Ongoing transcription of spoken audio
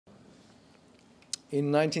In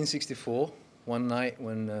 1964, one night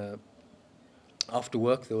when after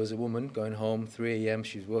work there was a woman going home, 3 a.m.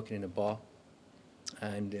 She was working in a bar,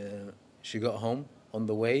 and she got home. On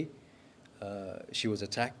the way, she was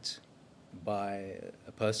attacked by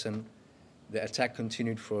a person. The attack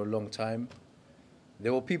continued for a long time.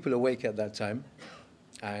 There were people awake at that time,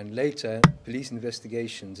 and later police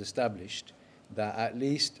investigations established that at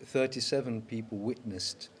least 37 people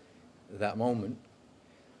witnessed that moment.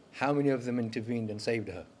 How many of them intervened and saved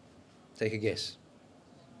her? Take a guess.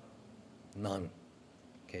 None.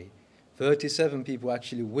 Okay. 37 people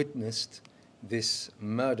actually witnessed this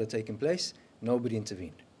murder taking place. Nobody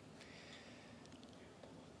intervened.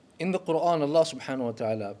 In the Quran, Allah subhanahu wa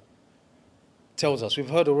ta'ala tells us, we've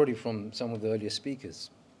heard already from some of the earlier speakers,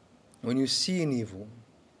 when you see an evil,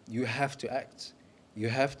 you have to act. You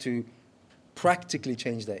have to practically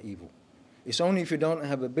change that evil. It's only if you don't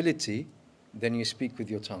have ability, then you speak with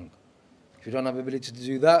your tongue. If you don't have ability to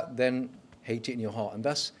do that, then hate it in your heart. And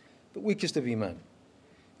that's the weakest of Iman.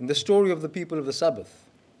 In the story of the people of the Sabbath,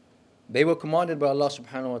 they were commanded by Allah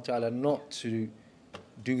subhanahu wa ta'ala not to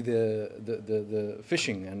do the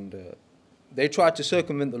fishing, and they tried to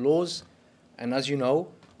circumvent the laws, and as you know,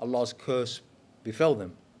 Allah's curse befell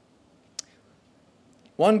them.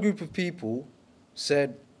 One group of people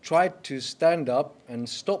tried to stand up and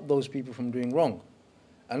stop those people from doing wrong.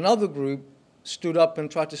 Another group stood up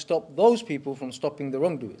and tried to stop those people from stopping the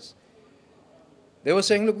wrongdoers. They were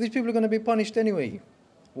saying, look, these people are going to be punished anyway.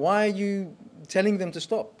 Why are you telling them to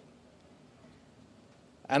stop?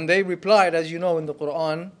 And they replied, as you know in the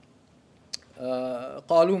Quran, قَالُوا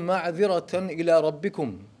مَعْذِرَةً إِلَىٰ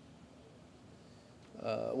رَبِّكُمْ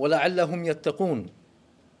وَلَعَلَّهُمْ يَتَّقُونَ.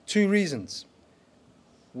 Two reasons.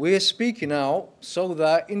 We're speaking out so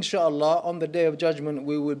that, inshallah, on the Day of Judgment,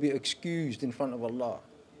 we will be excused in front of Allah.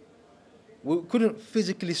 We couldn't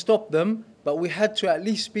physically stop them, but we had to at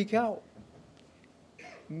least speak out.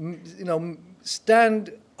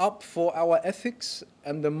 Stand up for our ethics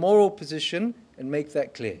and the moral position and make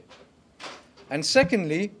that clear. And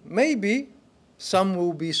secondly, maybe some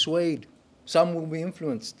will be swayed, some will be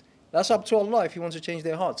influenced. That's up to Allah if He wants to change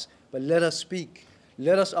their hearts. But let us speak.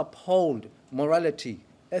 Let us uphold morality,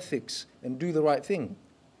 ethics, and do the right thing.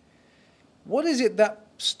 What is it that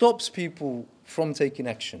stops people from taking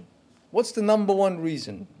action? What's the number one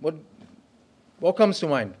reason? What comes to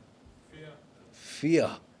mind? Fear.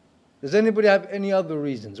 Does anybody have any other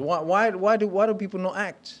reasons? Why do people not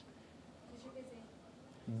act?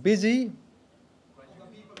 Busy?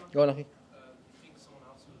 Go on, Akhi.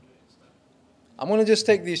 I'm going to just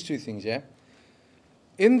take these two things, yeah?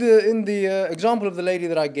 In the example of the lady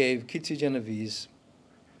that I gave, Kitty Genovese,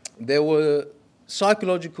 there were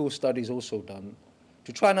psychological studies also done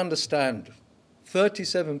to try and understand.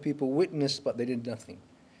 37 people witnessed, but they did nothing.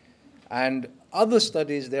 And other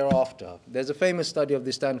studies thereafter. There's a famous study of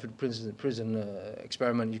the Stanford prison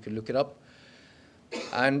experiment. You can look it up.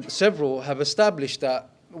 And several have established that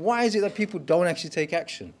why is it that people don't actually take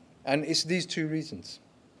action? And it's these two reasons.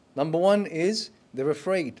 Number one is they're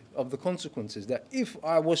afraid of the consequences, that if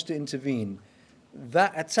I was to intervene,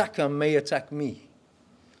 that attacker may attack me.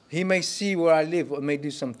 He may see where I live or may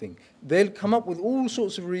do something. They'll come up with all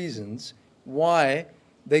sorts of reasons why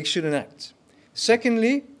they shouldn't act.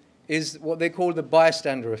 Secondly is what they call the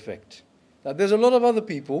bystander effect. Now, there's a lot of other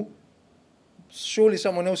people. Surely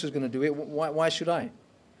someone else is going to do it. Why should I?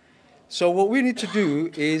 So what we need to do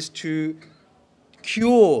is to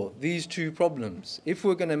cure these two problems. If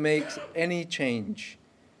we're going to make any change,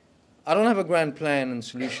 I don't have a grand plan and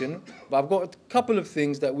solution, but I've got a couple of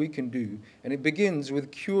things that we can do, and it begins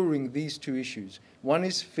with curing these two issues. One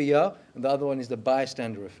is fear, and the other one is the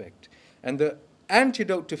bystander effect. And the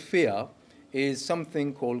antidote to fear is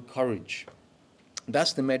something called courage.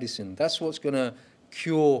 That's the medicine. That's what's going to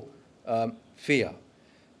cure fear.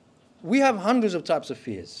 We have hundreds of types of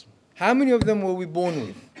fears. How many of them were we born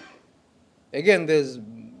with? Again, there's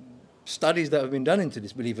studies that have been done into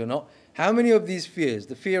this, believe it or not. How many of these fears,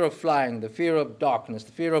 the fear of flying, the fear of darkness,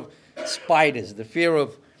 the fear of spiders, the fear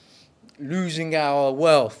of losing our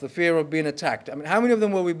wealth, the fear of being attacked, I mean, how many of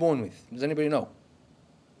them were we born with? Does anybody know?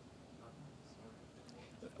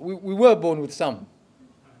 We were born with some,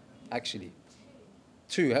 actually.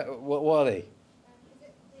 Two. What are they? Is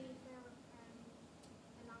it the fear of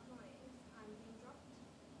a loud noise and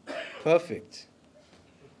being dropped? Perfect.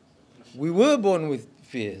 We were born with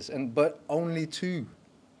fears, but only two.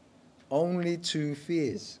 Only two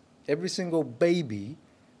fears. Every single baby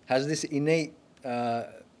has this innate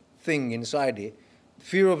thing inside it.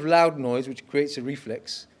 Fear of loud noise, which creates a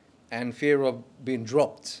reflex, and fear of being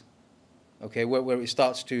dropped. Okay, where it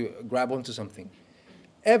starts to grab onto something.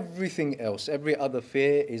 Everything else, every other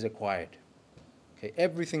fear is acquired. Okay,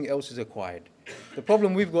 everything else is acquired. The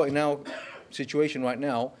problem we've got in our situation right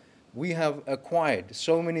now, we have acquired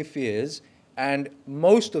so many fears, and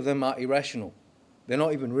most of them are irrational. They're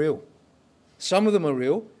not even real. Some of them are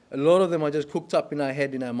real. A lot of them are just cooked up in our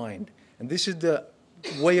head, in our mind. And this is the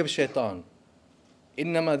way of shaitan.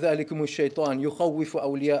 إنما ذلكم الشيطان يخوف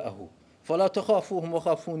أولياءه فلا تخافوهم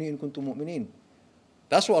وخافوني إن كنتم مؤمنين.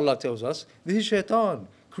 That's what Allah tells us. This is shaitan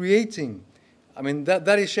creating. I mean,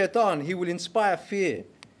 that is shaitan. He will inspire fear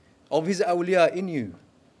of his awliya in you.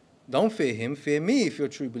 Don't fear him, fear me if you're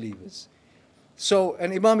true believers. So,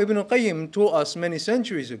 and Imam Ibn al-Qayyim taught us many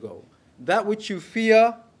centuries ago, that which you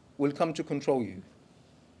fear will come to control you.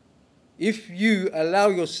 If you allow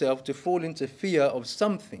yourself to fall into fear of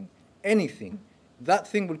something, anything, that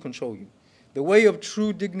thing will control you. The way of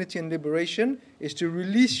true dignity and liberation is to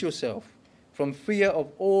release yourself from fear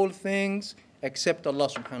of all things except Allah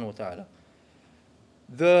subhanahu wa ta'ala.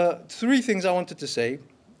 The three things I wanted to say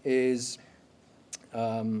is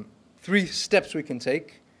three steps we can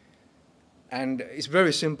take, and it's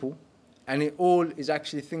very simple, and it all is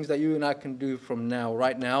actually things that you and I can do from now,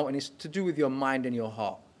 right now, and it's to do with your mind and your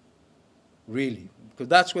heart, really, because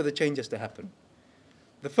that's where the change has to happen.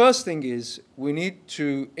 The first thing is we need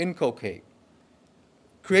to inculcate,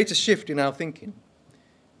 create a shift in our thinking.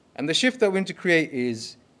 And the shift that we need to create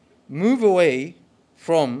is move away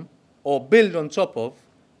from or build on top of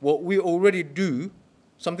what we already do,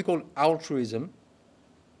 something called altruism.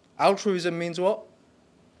 Altruism means what?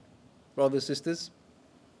 Brothers, sisters?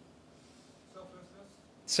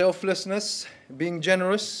 Selflessness, being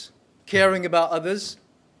generous, caring about others.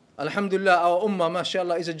 Alhamdulillah, our ummah,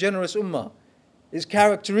 mashallah, is a generous ummah. Its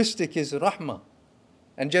characteristic is rahmah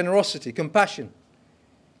and generosity, compassion.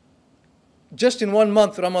 Just in 1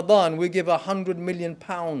 month, Ramadan, we give £100 million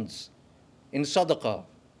in sadaqah.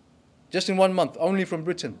 Just in 1 month, only from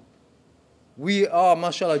Britain. We are,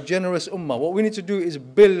 mashallah, generous ummah. What we need to do is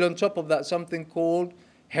build on top of that something called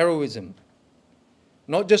heroism.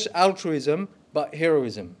 Not just altruism, but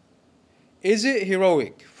heroism. Is it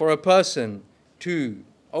heroic for a person to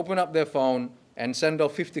open up their phone and send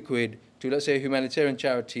off 50 quid to, let's say, a humanitarian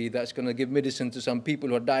charity that's going to give medicine to some people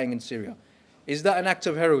who are dying in Syria? Is that an act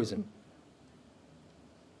of heroism?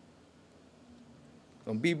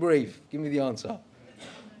 Don't be brave. Give me the answer.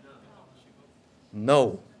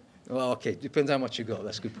 No. Well, okay, depends how much you got.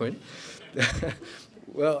 That's a good point.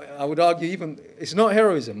 Well, I would argue even it's not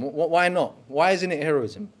heroism. Why not? Why isn't it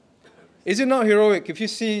heroism? Is it not heroic if you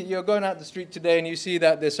see you're going out the street today and you see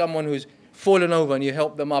that there's someone who's fallen over and you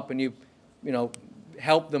help them up and you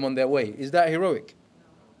help them on their way? Is that heroic?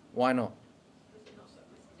 Why not?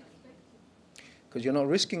 Because you're not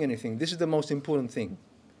risking anything. This is the most important thing.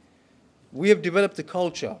 We have developed a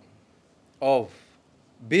culture of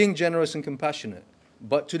being generous and compassionate,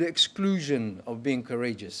 but to the exclusion of being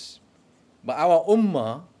courageous. But our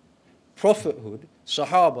ummah, prophethood,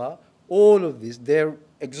 sahaba, all of this, their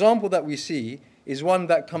example that we see is one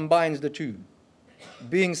that combines the two.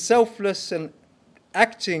 Being selfless and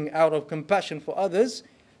acting out of compassion for others,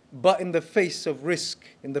 but in the face of risk,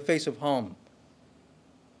 in the face of harm.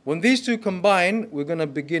 When these two combine, we're going to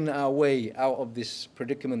begin our way out of this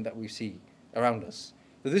predicament that we see around us.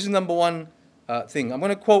 So this is number one thing. I'm going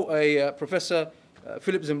to quote a Professor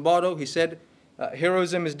Philip Zimbardo. He said,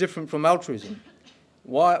 heroism is different from altruism.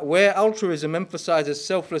 Where altruism emphasizes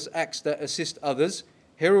selfless acts that assist others,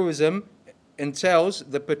 heroism entails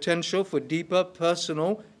the potential for deeper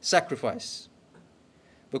personal sacrifice.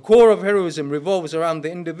 The core of heroism revolves around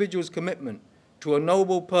the individual's commitment to a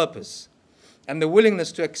noble purpose and the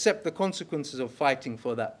willingness to accept the consequences of fighting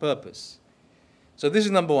for that purpose. So this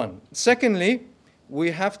is number one. Secondly,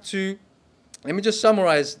 we have to, let me just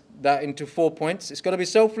summarize that into 4 points. It's got to be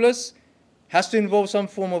selfless, has to involve some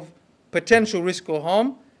form of potential risk or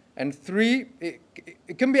harm, and 3,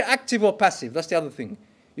 it can be active or passive. That's the other thing.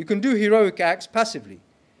 You can do heroic acts passively.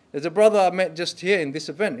 There's a brother I met just here in this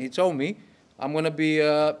event. He told me, I'm going to be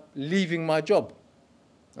leaving my job.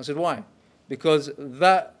 I said, why? Because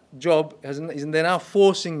that job they're now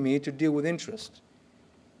forcing me to deal with interest.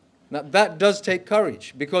 Now, that does take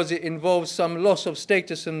courage because it involves some loss of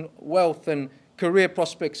status and wealth and career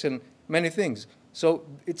prospects and many things. So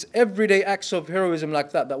it's everyday acts of heroism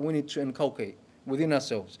like that that we need to inculcate within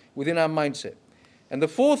ourselves, within our mindset. And the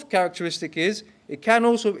fourth characteristic is it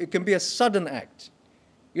can be a sudden act.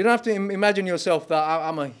 You don't have to imagine yourself that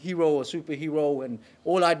I'm a hero or superhero and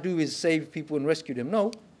all I do is save people and rescue them.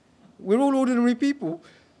 No, we're all ordinary people.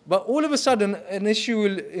 But all of a sudden, an issue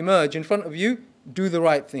will emerge in front of you. Do the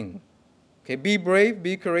right thing. Okay, be brave,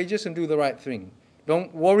 be courageous, and do the right thing.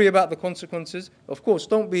 Don't worry about the consequences. Of course,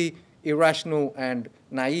 don't be irrational and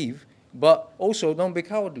naive, but also don't be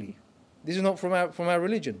cowardly. This is not from our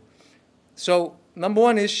religion. So, number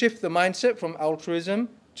one is shift the mindset from altruism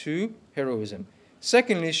to heroism.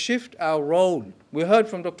 Secondly, shift our role. We heard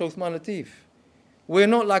from Dr. Uthman Latif. We're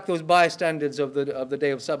not like those bystanders of the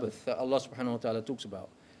day of Sabbath that Allah subhanahu wa ta'ala talks about.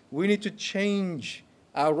 We need to change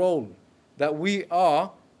our role, that we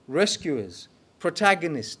are rescuers,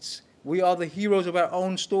 protagonists. We are the heroes of our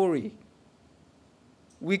own story.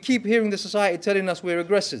 We keep hearing the society telling us we're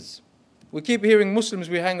aggressors. We keep hearing Muslims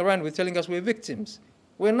we hang around with telling us we're victims.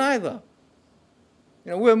 We're neither.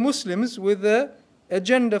 We're Muslims with an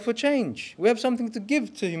agenda for change. We have something to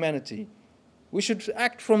give to humanity. We should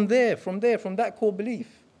act from that core belief.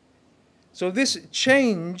 So this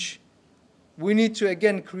change, we need to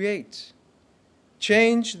again create.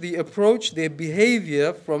 Change the approach, their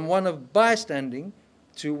behavior from one of bystanding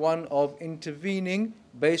to one of intervening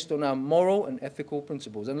based on our moral and ethical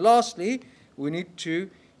principles. And lastly, we need to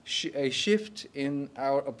a shift in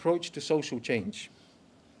our approach to social change.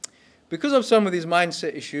 Because of some of these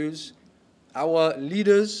mindset issues, our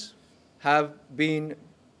leaders have been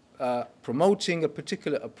promoting a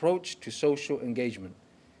particular approach to social engagement,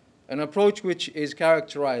 an approach which is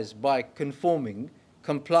characterized by conforming,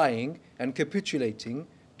 complying, and capitulating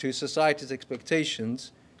to society's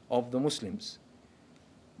expectations of the Muslims.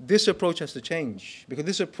 This approach has to change, because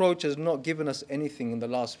this approach has not given us anything in the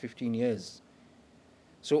last 15 years.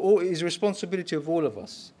 So it is a responsibility of all of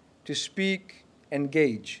us to speak,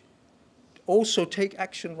 engage, also take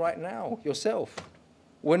action right now yourself.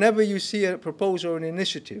 Whenever you see a proposal or an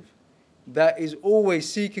initiative that is always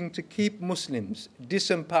seeking to keep Muslims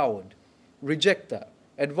disempowered, reject that,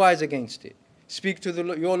 advise against it. Speak to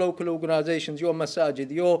your local organizations, your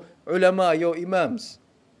masajid, your ulama, your imams,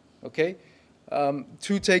 okay,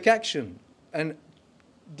 to take action. And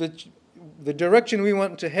the direction we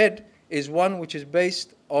want to head is one which is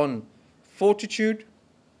based on fortitude,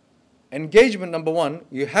 engagement. Number one,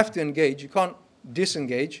 you have to engage, you can't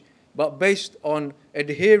disengage, but based on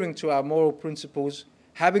adhering to our moral principles,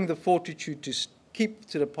 having the fortitude to keep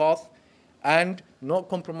to the path, and not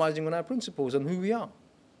compromising on our principles and who we are.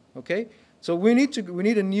 Okay? So we need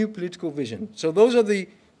a new political vision. So those are the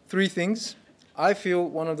three things. I feel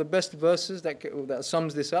one of the best verses that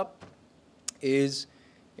sums this up is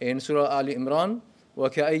in Surah Ali Imran,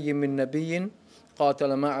 وَكَأَيٍّ مِّن نَبِيٍّ قَاتَلَ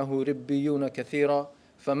مَعَهُ رِبِّيُّونَ كَثِيرًا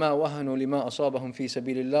فَمَا وَهَنُوا لِمَا أَصَابَهُم فِي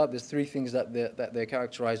سَبِيلِ اللَّهِ. There's three things that they're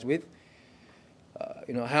characterized with.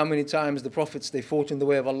 How many times the prophets, they fought in the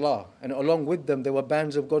way of Allah, and along with them there were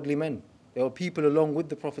bands of godly men. There were people along with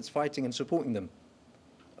the prophets fighting and supporting them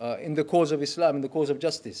in the cause of Islam, in the cause of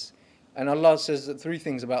justice. And Allah says three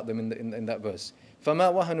things about them in that verse.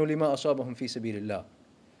 فَمَا وَهَنُوا لِمَا أَصَابَهُم فِي سَبِيلِ اللَّهِ.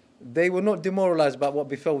 They were not demoralized about what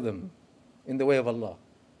befell them in the way of Allah.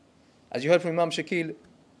 As you heard from Imam Shakil,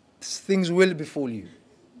 things will befall you.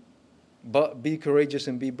 But be courageous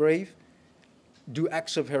and be brave. Do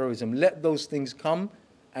acts of heroism. Let those things come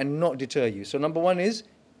and not deter you. So number one is,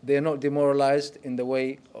 they are not demoralized in the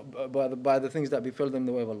way by the things that befell them in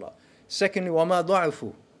the way of Allah. Secondly, وَمَا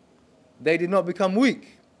ضَعُفُوا. They did not become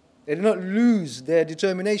weak. They did not lose their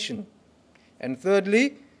determination. And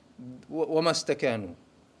thirdly, وَمَا اسْتَكَانُوا.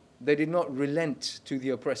 They did not relent to the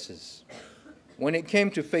oppressors. When it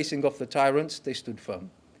came to facing off the tyrants, they stood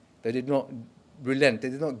firm. They did not relent. They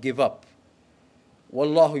did not give up.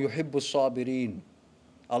 وَاللَّهُ يُحِبُّ الصَّابِرِينَ.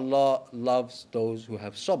 Allah loves those who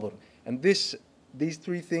have sabr. And these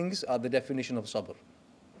three things are the definition of sabr.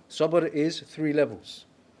 Sabr is three levels.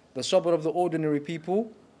 The sabr of the ordinary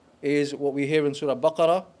people is what we hear in Surah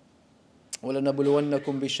Baqarah,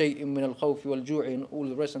 وَلَنَبْلُوَنَّكُمْ بِشَيْءٍ مِّنَ الْخَوْفِ وَالْجُوعِ, and all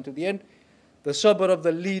the rest until the end. The sabr of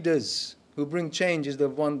the leaders who bring change is the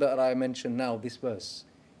one that I mentioned now, this verse.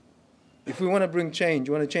 If we want to bring change,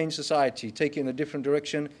 you want to change society, take it in a different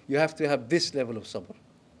direction, you have to have this level of sabr.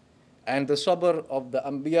 And the sabr of the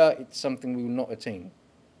Anbiya, it's something we will not attain.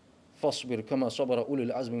 فَاصْبِرْ كَمَا صَبَرَ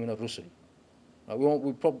أُولُو الْعَزْمِ مِنَ الرُّسُلِ.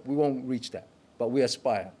 We won't reach that, but we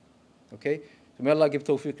aspire. Okay? So may Allah give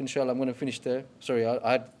tawfiq, inshallah. I'm going to finish there. Sorry,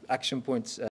 I had action points.